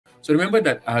So remember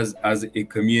that as a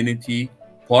community,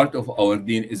 part of our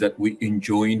deen is that we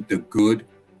enjoin the good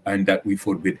and that we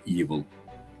forbid evil.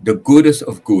 The goodest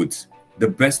of goods, the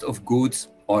best of goods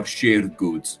are shared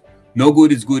goods. No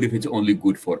good is good if it's only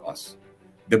good for us.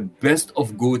 The best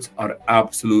of goods are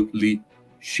absolutely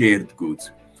shared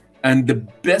goods. And the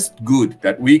best good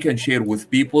that we can share with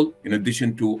people, in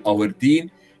addition to our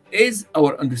deen, is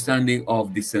our understanding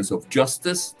of the sense of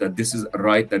justice, that this is a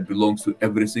right that belongs to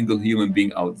every single human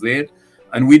being out there.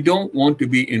 And we don't want to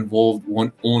be involved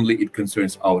when only it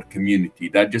concerns our community.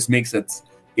 That just makes us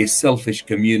a selfish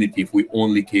community if we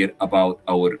only care about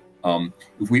our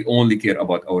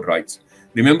rights.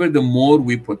 Remember, the more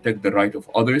we protect the right of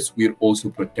others, we are also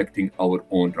protecting our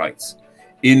own rights.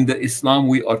 In the Islam,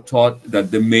 we are taught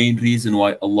that the main reason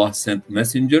why Allah sent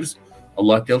messengers,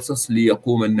 Allah tells us,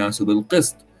 لِيَقُومَ النَّاسُ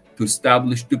بِالْقِسْطِ, to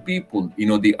establish to people,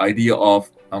 the idea of,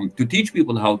 to teach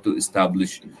people how to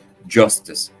establish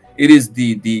justice. It is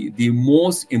the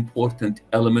most important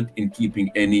element in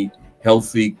keeping any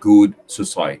healthy, good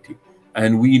society.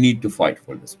 And we need to fight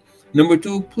for this. Number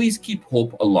two, please keep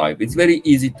hope alive. It's very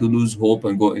easy to lose hope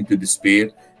and go into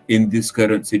despair in this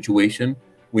current situation.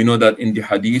 We know that in the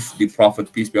hadith, the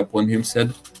Prophet, peace be upon him,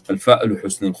 said, Al-fa'lu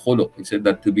husnul khuluq. He said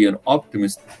that to be an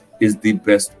optimist is the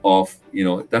best of,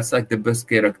 that's like the best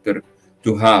character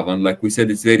to have. And like we said,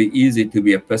 it's very easy to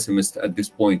be a pessimist at this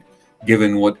point,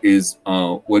 given what is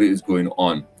going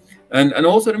on. And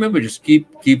also remember, just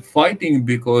keep fighting,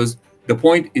 because the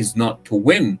point is not to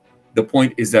win. The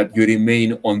point is that you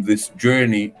remain on this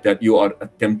journey, that you are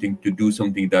attempting to do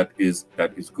something that is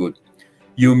good.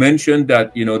 You mentioned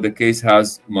that the case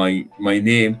has my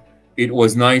name. It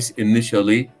was nice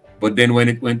initially, but then when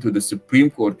it went to the Supreme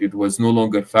Court, it was no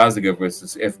longer Fazaga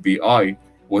versus FBI,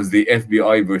 was the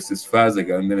FBI versus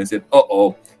Fazaga. And then I said,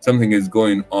 uh-oh, something is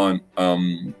going on.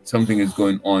 Something is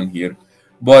going on here.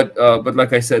 But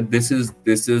like I said, this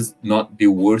is not the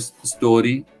worst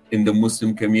story in the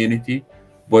Muslim community.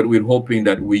 But we're hoping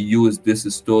that we use this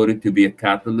story to be a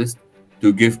catalyst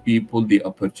to give people the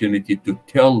opportunity to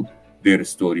tell their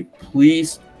story.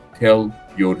 Please tell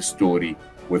your story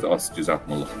with us.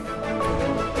 Jazakumullah.